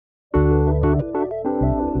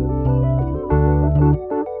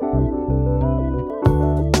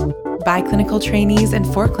By clinical trainees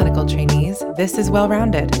and for clinical trainees, this is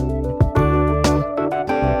Well-Rounded.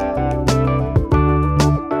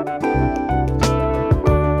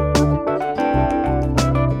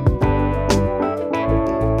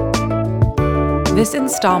 This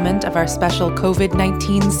installment of our special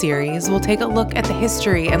COVID-19 series will take a look at the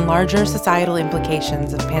history and larger societal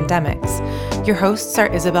implications of pandemics. Your hosts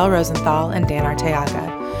are Isabel Rosenthal and Dan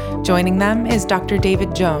Arteaga. Joining them is Dr.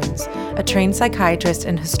 David Jones, a trained psychiatrist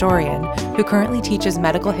and historian who currently teaches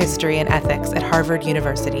medical history and ethics at Harvard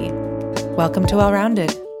University. Welcome to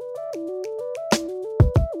Well-Rounded.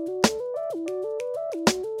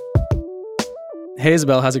 Hey,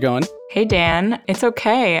 Isabel, how's it going? Hey, Dan. It's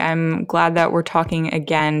okay. I'm glad that we're talking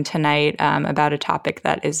again tonight about a topic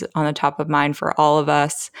that is on the top of mind for all of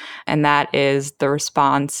us, and that is the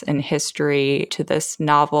response in history to this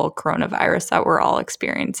novel coronavirus that we're all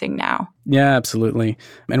experiencing now. Yeah, absolutely.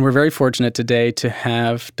 And we're very fortunate today to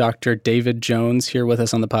have Dr. David Jones here with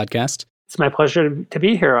us on the podcast. It's my pleasure to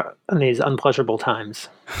be here in these unpleasurable times.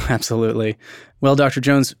 Absolutely. Well, Dr.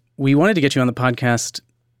 Jones, we wanted to get you on the podcast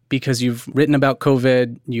because you've written about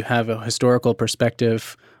COVID, you have a historical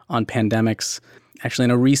perspective on pandemics. Actually,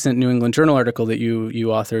 in a recent New England Journal article that you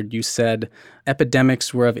authored, you said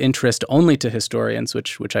epidemics were of interest only to historians,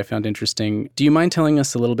 which I found interesting. Do you mind telling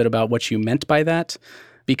us a little bit about what you meant by that?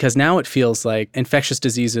 Because now it feels like infectious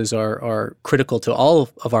diseases are critical to all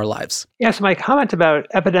of our lives. Yes, my comment about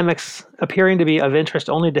epidemics appearing to be of interest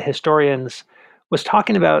only to historians was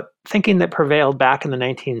talking about thinking that prevailed back in the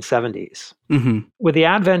 1970s. Mm-hmm. With the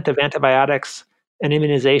advent of antibiotics and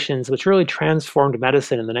immunizations, which really transformed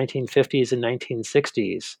medicine in the 1950s and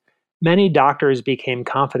 1960s, many doctors became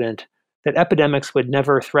confident that epidemics would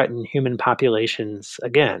never threaten human populations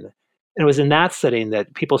again. And it was in that setting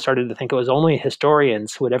that people started to think it was only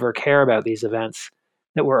historians who would ever care about these events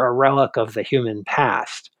that were a relic of the human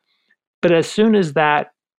past. But as soon as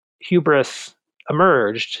that hubris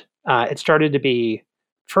emerged, it started to be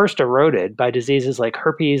first eroded by diseases like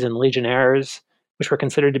herpes and Legionnaires, which were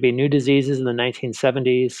considered to be new diseases in the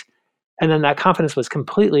 1970s. And then that confidence was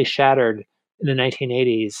completely shattered in the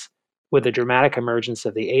 1980s with the dramatic emergence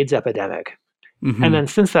of the AIDS epidemic. Mm-hmm. And then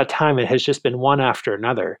since that time, it has just been one after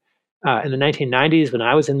another. In the 1990s, when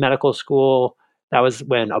I was in medical school, that was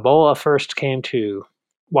when Ebola first came to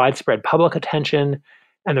widespread public attention.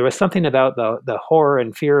 And there was something about the horror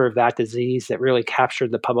and fear of that disease that really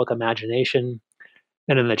captured the public imagination.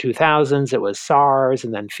 Then in the 2000s, it was SARS,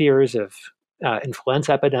 and then fears of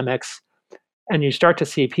influenza epidemics. And you start to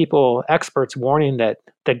see people, experts, warning that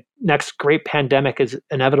the next great pandemic is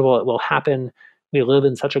inevitable. It will happen. We live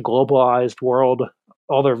in such a globalized world.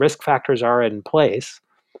 All the risk factors are in place.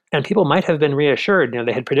 And people might have been reassured.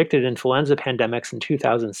 They had predicted influenza pandemics in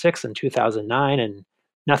 2006 and 2009, and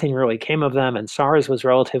nothing really came of them, and SARS was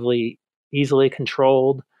relatively easily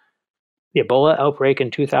controlled. The Ebola outbreak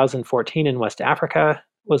in 2014 in West Africa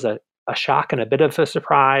was a shock and a bit of a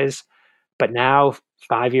surprise. But now,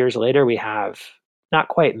 5 years later, we have not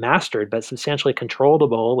quite mastered, but substantially controlled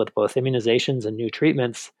Ebola with both immunizations and new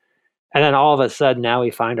treatments. And then all of a sudden, now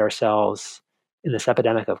we find ourselves in this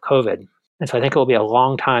epidemic of COVID. And so I think it will be a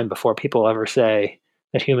long time before people ever say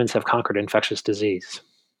that humans have conquered infectious disease.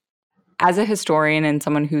 As a historian and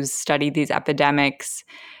someone who's studied these epidemics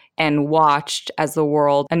and watched as the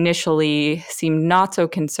world initially seemed not so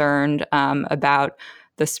concerned about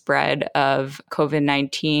the spread of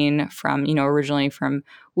COVID-19 from, originally from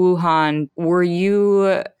Wuhan, were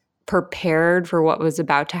you prepared for what was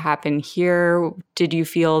about to happen here? Did you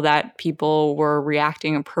feel that people were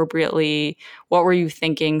reacting appropriately? What were you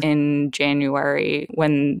thinking in January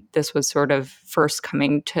when this was sort of first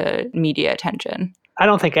coming to media attention? I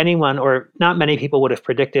don't think anyone, or not many people, would have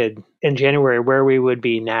predicted in January where we would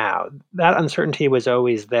be now. That uncertainty was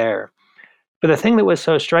always there. But the thing that was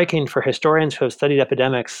so striking for historians who have studied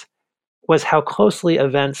epidemics was how closely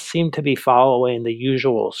events seemed to be following the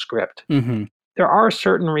usual script. Mm-hmm. There are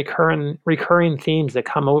certain recurring themes that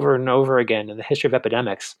come over and over again in the history of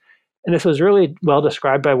epidemics. And this was really well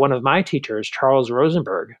described by one of my teachers, Charles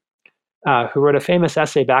Rosenberg, who wrote a famous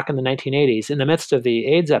essay back in the 1980s in the midst of the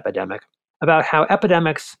AIDS epidemic about how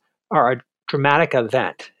epidemics are a dramatic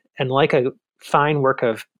event. And like a fine work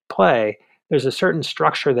of play, there's a certain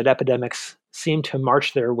structure that epidemics seem to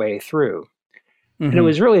march their way through. Mm-hmm. And it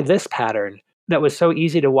was really this pattern that was so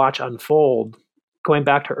easy to watch unfold going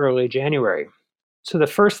back to early January. So the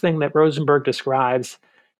first thing that Rosenberg describes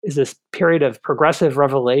is this period of progressive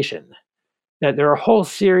revelation, that there are a whole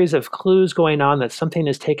series of clues going on that something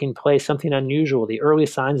is taking place, something unusual, the early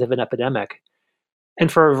signs of an epidemic.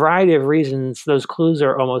 And for a variety of reasons, those clues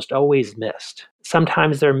are almost always missed.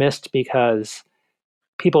 Sometimes they're missed because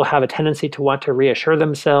People have a tendency to want to reassure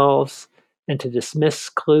themselves and to dismiss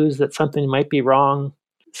clues that something might be wrong.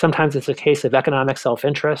 Sometimes it's a case of economic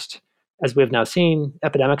self-interest. As we've now seen,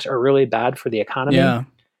 epidemics are really bad for the economy. Yeah.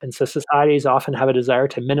 And so societies often have a desire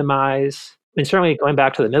to minimize. And certainly going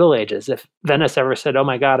back to the Middle Ages, if Venice ever said, oh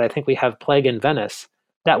my God, I think we have plague in Venice,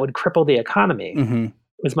 that would cripple the economy. Mm-hmm.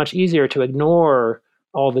 It was much easier to ignore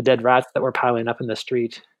all the dead rats that were piling up in the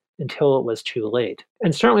street until it was too late.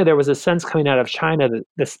 And certainly there was a sense coming out of China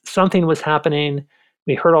that something was happening.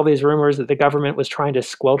 We heard all these rumors that the government was trying to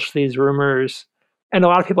squelch these rumors. And a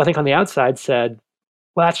lot of people, I think, on the outside said,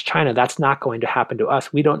 well, that's China. That's not going to happen to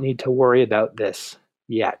us. We don't need to worry about this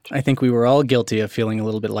yet. I think we were all guilty of feeling a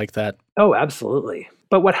little bit like that. Oh, absolutely.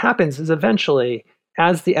 But what happens is eventually,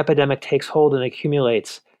 as the epidemic takes hold and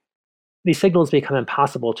accumulates, these signals become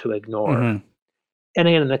impossible to ignore. Mm-hmm. And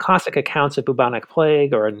again, in the classic accounts of bubonic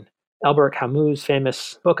plague, or in Albert Camus'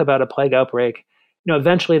 famous book about a plague outbreak,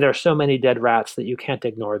 eventually there are so many dead rats that you can't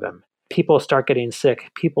ignore them. People start getting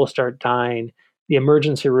sick. People start dying. The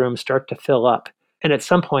emergency rooms start to fill up. And at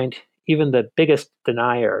some point, even the biggest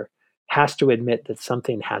denier has to admit that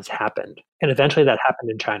something has happened. And eventually that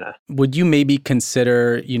happened in China. Would you maybe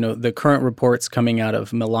consider, the current reports coming out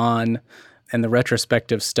of Milan and the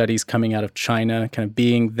retrospective studies coming out of China kind of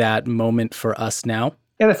being that moment for us now?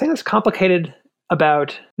 Yeah, the thing that's complicated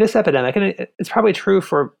about this epidemic, and it's probably true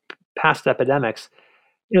for past epidemics,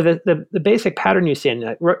 the basic pattern you see,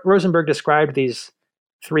 and Rosenberg described these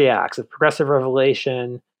three acts of progressive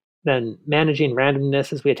revelation, then managing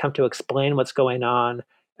randomness as we attempt to explain what's going on,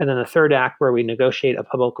 and then the third act where we negotiate a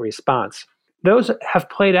public response. Those have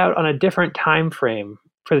played out on a different time frame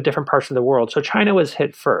for the different parts of the world. So China was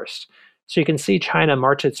hit first. So you can see China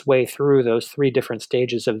march its way through those three different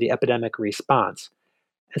stages of the epidemic response.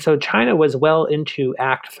 And so China was well into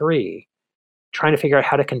Act 3, trying to figure out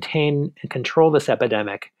how to contain and control this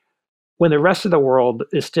epidemic, when the rest of the world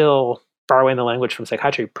is still, borrowing the language from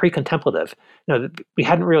psychiatry, pre-contemplative. We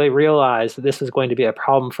hadn't really realized that this was going to be a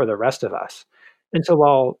problem for the rest of us. And so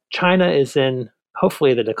while China is in,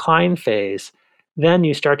 hopefully, the decline phase, then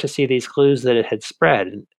you start to see these clues that it had spread.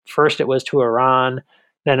 And first it was to Iran,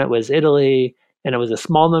 then it was Italy, and it was a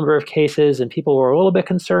small number of cases, and people were a little bit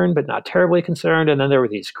concerned, but not terribly concerned. And then there were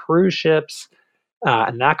these cruise ships,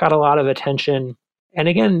 and that got a lot of attention. And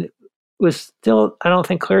again, it was still, I don't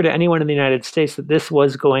think, clear to anyone in the United States that this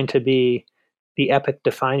was going to be the epic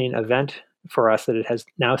defining event for us that it has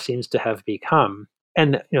now seems to have become.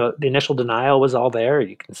 And the initial denial was all there.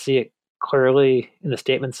 You can see it clearly in the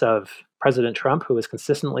statements of President Trump, who was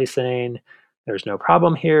consistently saying, there's no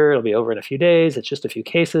problem here. It'll be over in a few days. It's just a few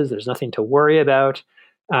cases. There's nothing to worry about.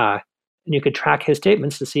 And you could track his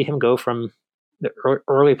statements to see him go from the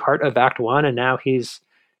early part of Act 1, and now he's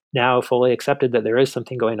fully accepted that there is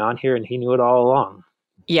something going on here, and he knew it all along.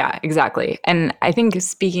 Yeah, exactly. And I think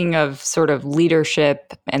speaking of sort of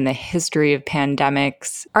leadership and the history of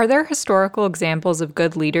pandemics, are there historical examples of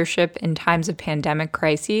good leadership in times of pandemic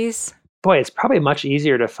crises? Boy, it's probably much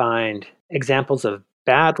easier to find examples of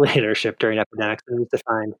bad leadership during epidemics than to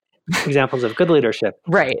find examples of good leadership.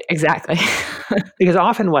 Right, exactly. Because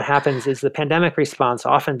often what happens is the pandemic response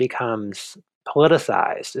often becomes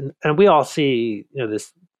politicized. And we all see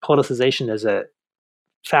this politicization as a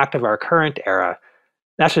fact of our current era.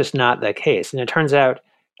 That's just not the case. And it turns out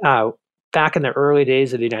back in the early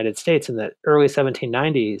days of the United States, in the early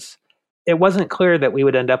 1790s, it wasn't clear that we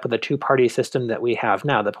would end up with a two-party system that we have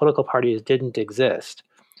now. The political parties didn't exist.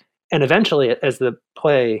 And eventually, as the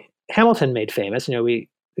play Hamilton made famous, the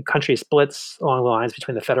country splits along the lines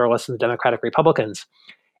between the Federalists and the Democratic Republicans.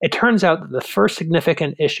 It turns out that the first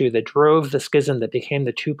significant issue that drove the schism that became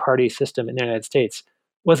the two-party system in the United States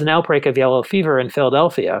was an outbreak of yellow fever in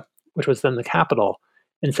Philadelphia, which was then the capital,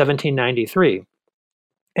 in 1793.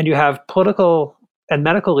 And you have political and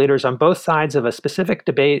medical leaders on both sides of a specific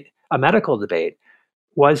debate, a medical debate.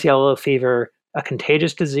 Was yellow fever a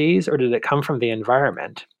contagious disease, or did it come from the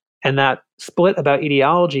environment? And that split about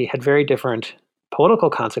etiology had very different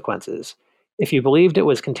political consequences. If you believed it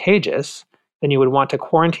was contagious, then you would want to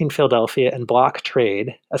quarantine Philadelphia and block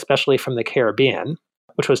trade, especially from the Caribbean,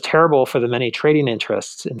 which was terrible for the many trading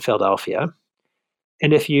interests in Philadelphia.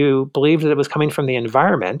 And if you believed that it was coming from the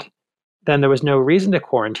environment, then there was no reason to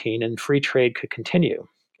quarantine and free trade could continue.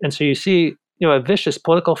 And so you see, a vicious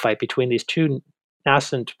political fight between these two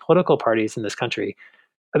nascent political parties in this country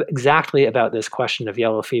exactly about this question of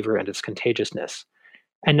yellow fever and its contagiousness.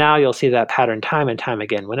 And now you'll see that pattern time and time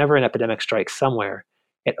again. Whenever an epidemic strikes somewhere,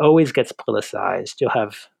 it always gets politicized. You'll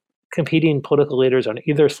have competing political leaders on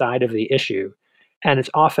either side of the issue. And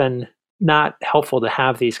it's often not helpful to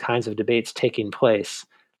have these kinds of debates taking place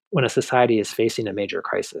when a society is facing a major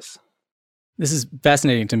crisis. This is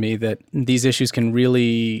fascinating to me that these issues can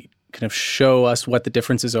really kind of show us what the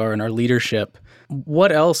differences are in our leadership.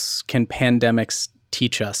 What else can pandemics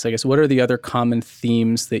teach us? I guess, what are the other common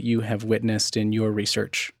themes that you have witnessed in your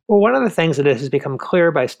research? Well, one of the things that has become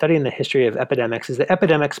clear by studying the history of epidemics is that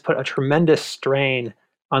epidemics put a tremendous strain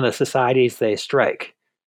on the societies they strike.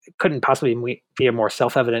 It couldn't possibly be a more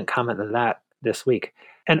self-evident comment than that this week.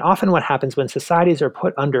 And often what happens when societies are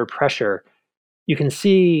put under pressure, you can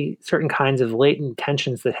see certain kinds of latent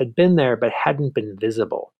tensions that had been there but hadn't been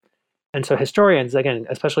visible. And so historians, again,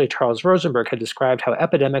 especially Charles Rosenberg, had described how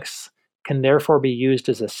epidemics can therefore be used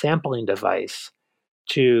as a sampling device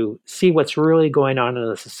to see what's really going on in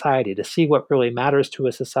a society, to see what really matters to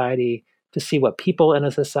a society, to see what people in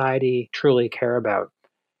a society truly care about.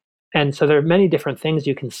 And so there are many different things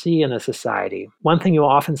you can see in a society. One thing you'll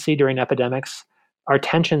often see during epidemics are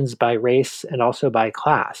tensions by race and also by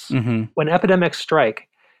class. Mm-hmm. When epidemics strike,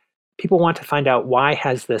 people want to find out, why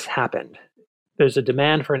has this happened? There's a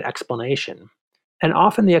demand for an explanation. And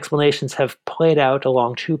often the explanations have played out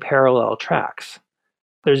along two parallel tracks.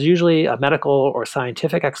 There's usually a medical or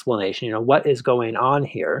scientific explanation, what is going on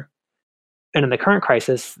here? And in the current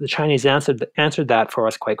crisis, the Chinese answered that for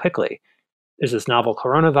us quite quickly. There's this novel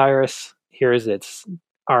coronavirus. Here's its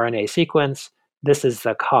RNA sequence. This is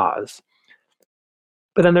the cause.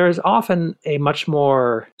 But then there is often a much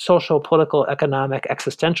more social, political, economic,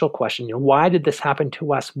 existential question. Why did this happen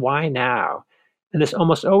to us? Why now? And this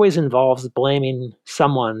almost always involves blaming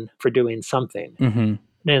someone for doing something. Mm-hmm. And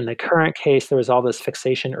in the current case, there was all this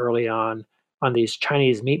fixation early on these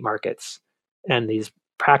Chinese meat markets and these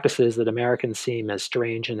practices that Americans seem as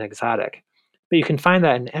strange and exotic. But you can find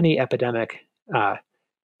that in any epidemic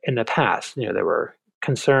in the past. There were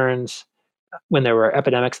concerns when there were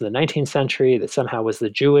epidemics in the 19th century that somehow was the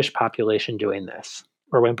Jewish population doing this.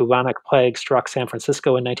 Or when bubonic plague struck San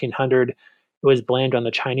Francisco in 1900, it was blamed on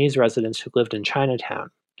the Chinese residents who lived in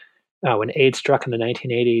Chinatown. When AIDS struck in the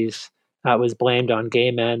 1980s, it was blamed on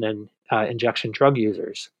gay men and injection drug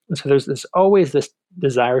users. And so there's always this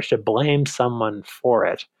desire to blame someone for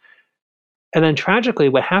it. And then tragically,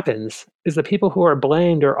 what happens is the people who are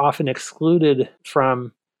blamed are often excluded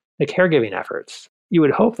from the caregiving efforts. You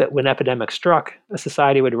would hope that when epidemics struck, a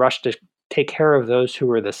society would rush to take care of those who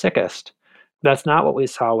were the sickest. That's not what we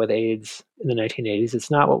saw with AIDS in the 1980s.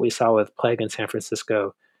 It's not what we saw with plague in San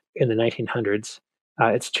Francisco in the 1900s.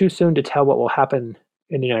 It's too soon to tell what will happen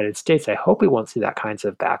in the United States. I hope we won't see that kinds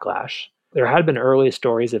of backlash. There had been early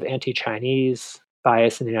stories of anti-Chinese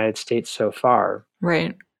bias in the United States so far.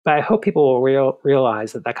 Right. But I hope people will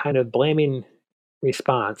realize that kind of blaming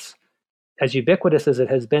response, as ubiquitous as it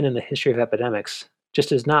has been in the history of epidemics,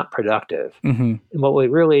 just is not productive. Mm-hmm. And what we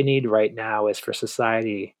really need right now is for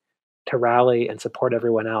society to rally and support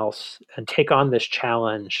everyone else and take on this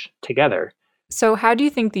challenge together. So how do you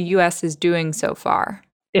think the U.S. is doing so far?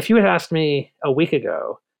 If you had asked me a week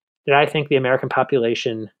ago, did I think the American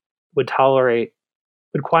population would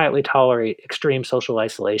quietly tolerate extreme social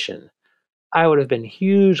isolation, I would have been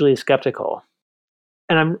hugely skeptical.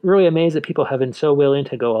 And I'm really amazed that people have been so willing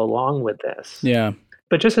to go along with this. Yeah.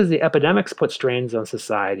 But just as the epidemics put strains on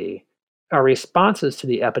society, our responses to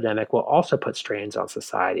the epidemic will also put strains on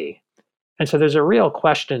society. And so there's a real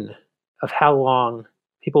question of how long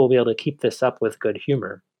people will be able to keep this up with good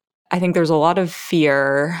humor. I think there's a lot of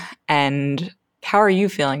fear. And how are you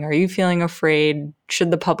feeling? Are you feeling afraid?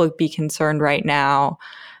 Should the public be concerned right now?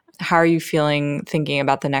 How are you feeling thinking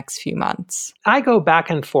about the next few months? I go back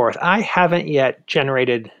and forth. I haven't yet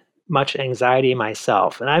generated much anxiety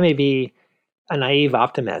myself, and I may be a naive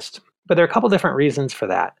optimist, but there are a couple different reasons for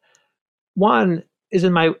that. One is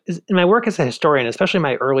in my work as a historian, especially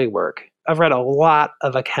my early work, I've read a lot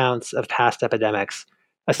of accounts of past epidemics,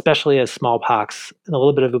 especially as smallpox and a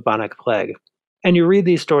little bit of bubonic plague. And you read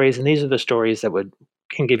these stories, and these are the stories that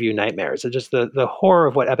can give you nightmares. It's just the horror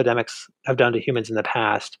of what epidemics have done to humans in the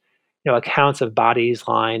past. Accounts of bodies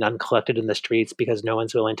lying uncollected in the streets because no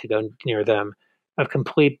one's willing to go near them, of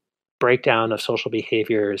complete breakdown of social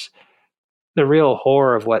behaviors, the real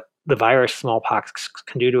horror of what the virus smallpox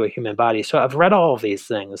can do to a human body. So I've read all of these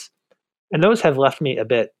things, and those have left me a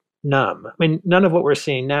bit numb. I mean, none of what we're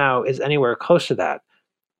seeing now is anywhere close to that.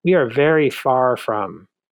 We are very far from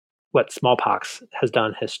what smallpox has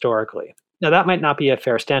done historically. Now, that might not be a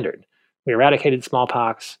fair standard. We eradicated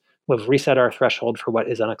smallpox. We've reset our threshold for what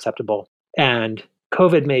is unacceptable. And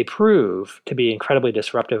COVID may prove to be incredibly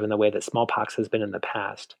disruptive in the way that smallpox has been in the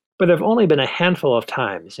past. But there have only been a handful of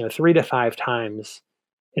times, 3 to 5 times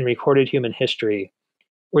in recorded human history,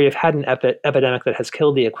 where you've had an epidemic that has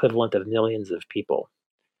killed the equivalent of millions of people.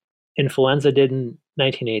 Influenza did in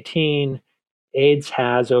 1918. AIDS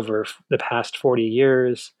has over the past 40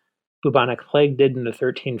 years. Bubonic plague did in the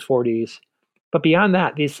 1340s. But beyond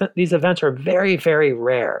that, these events are very, very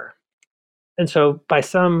rare. And so by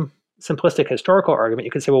some simplistic historical argument,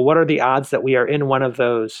 you could say, well, what are the odds that we are in one of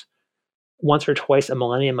those once or twice a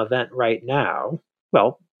millennium event right now?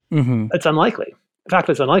 Well, it's unlikely. The fact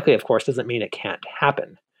that it's unlikely, of course, doesn't mean it can't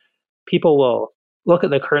happen. People will look at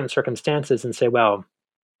the current circumstances and say, well,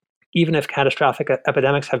 even if catastrophic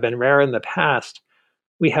epidemics have been rare in the past,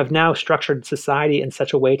 we have now structured society in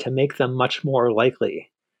such a way to make them much more likely.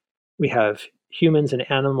 We have humans and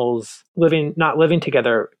animals not living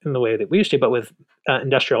together in the way that we used to, but with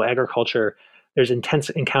industrial agriculture, there's intense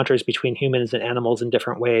encounters between humans and animals in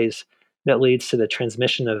different ways that leads to the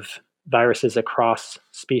transmission of viruses across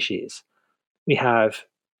species. We have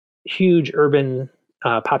huge urban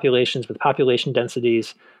populations with population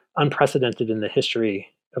densities unprecedented in the history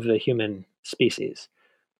of the human species.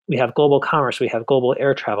 We have global commerce, we have global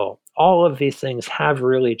air travel. All of these things have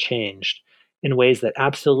really changed in ways that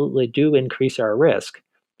absolutely do increase our risk.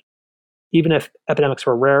 Even if epidemics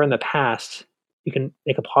were rare in the past, you can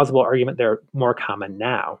make a plausible argument they're more common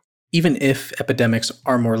now. Even if epidemics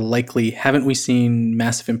are more likely, haven't we seen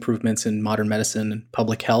massive improvements in modern medicine and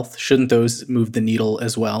public health? Shouldn't those move the needle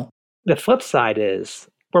as well? The flip side is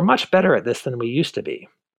we're much better at this than we used to be.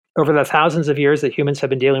 Over the thousands of years that humans have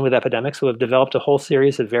been dealing with epidemics, we have developed a whole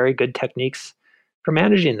series of very good techniques for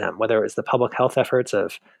managing them, whether it's the public health efforts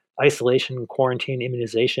of isolation, quarantine,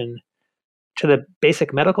 immunization, to the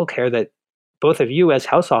basic medical care that both of you as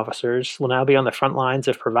health officers will now be on the front lines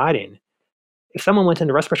of providing. If someone went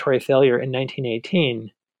into respiratory failure in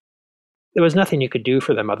 1918, there was nothing you could do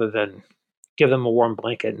for them other than give them a warm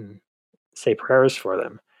blanket and say prayers for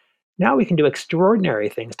them. Now we can do extraordinary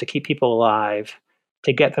things to keep people alive,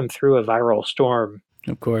 to get them through a viral storm.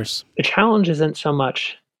 Of course. The challenge isn't so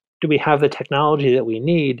much, do we have the technology that we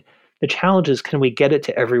need? The challenge is, can we get it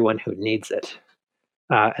to everyone who needs it?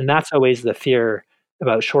 And that's always the fear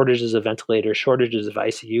about shortages of ventilators, shortages of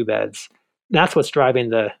ICU beds. That's what's driving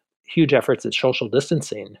the huge efforts at social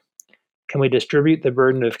distancing. Can we distribute the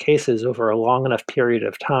burden of cases over a long enough period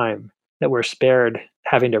of time that we're spared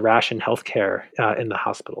having to ration healthcare in the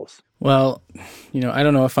hospitals? Well, I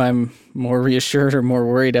don't know if I'm more reassured or more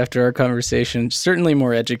worried after our conversation, certainly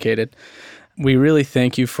more educated. We really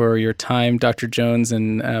thank you for your time, Dr. Jones,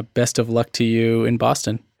 and best of luck to you in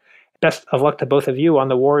Boston. Best of luck to both of you on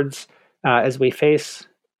the wards as we face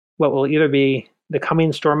what will either be the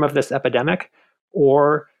coming storm of this epidemic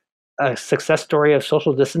or a success story of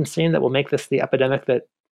social distancing that will make this the epidemic that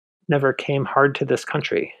never came hard to this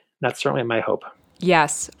country. That's certainly my hope.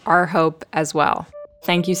 Yes, our hope as well.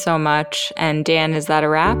 Thank you so much. And Dan, is that a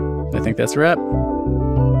wrap? I think that's a wrap.